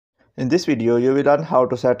In this video, you will learn how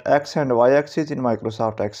to set X and Y axis in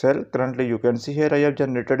Microsoft Excel. Currently, you can see here I have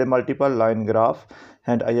generated a multiple line graph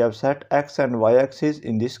and I have set X and Y axis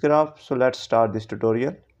in this graph. So let's start this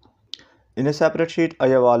tutorial. In a separate sheet, I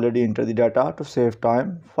have already entered the data to save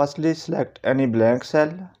time. Firstly, select any blank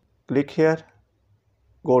cell. Click here.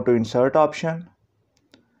 Go to Insert option.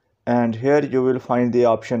 And here you will find the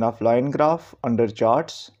option of line graph under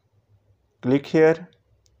Charts. Click here.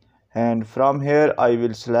 And from here I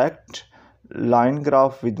will select line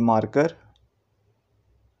graph with marker.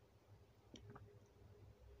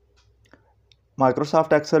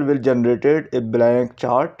 Microsoft Excel will generate a blank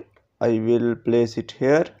chart. I will place it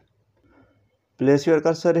here. Place your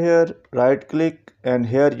cursor here, right click, and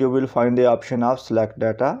here you will find the option of select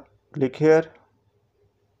data. Click here.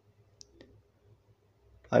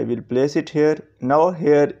 I will place it here. Now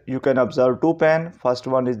here you can observe two panes. First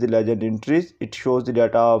one is the legend entries. It shows the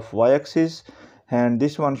data of y-axis, and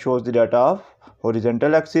this one shows the data of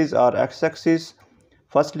horizontal axis or x-axis.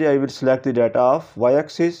 Firstly, I will select the data of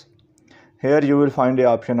y-axis. Here you will find the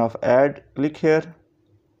option of add. Click here.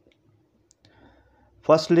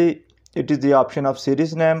 Firstly, it is the option of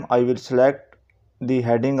series name. I will select the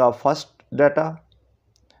heading of first data,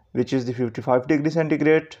 which is the 55 degrees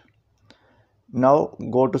centigrade. Now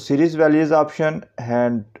go to series values option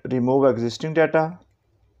and remove existing data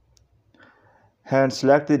and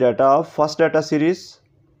select the data of first data series.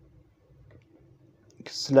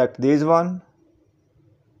 Select this one,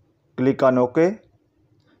 click on OK,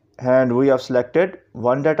 and we have selected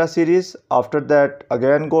one data series. After that,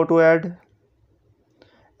 again go to add,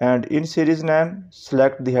 and in series name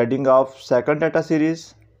select the heading of second data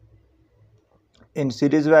series. In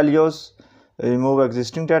series values, remove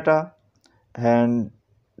existing data and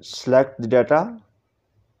select the data.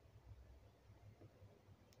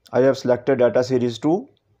 I have selected data series 2.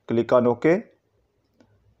 Click on OK.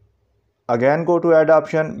 Again go to add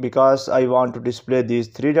option because I want to display these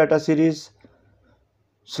three data series.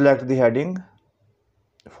 Select the heading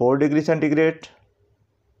 4 degrees centigrade.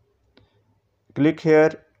 Click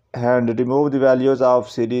here and remove the values of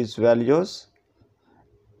series values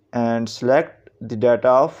and select the data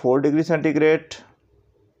of 4 degrees centigrade.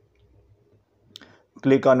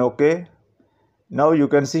 Click on OK. Now you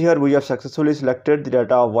can see here we have successfully selected the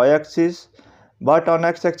data of y-axis, but on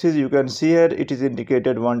x-axis you can see here it is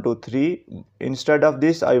indicated 1, 2, 3. Instead of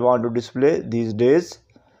this, I want to display these days.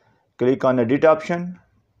 Click on edit option,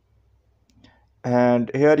 and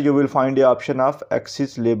here you will find the option of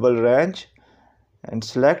axis label range and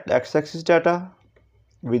select x-axis data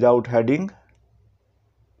without heading.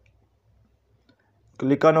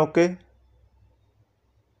 Click on OK.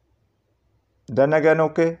 Then again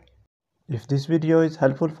OK. If this video is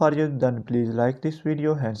helpful for you, then please like this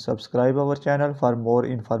video and subscribe our channel for more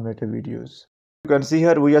informative videos. You can see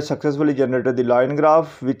here we have successfully generated the line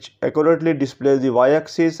graph which accurately displays the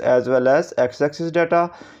y-axis as well as x-axis data.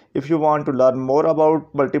 If you want to learn more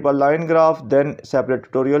about multiple line graph, then separate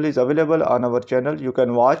tutorial is available on our channel. You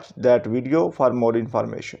can watch that video for more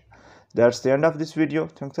information. That's the end of this video.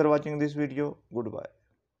 Thanks for watching this video. Goodbye.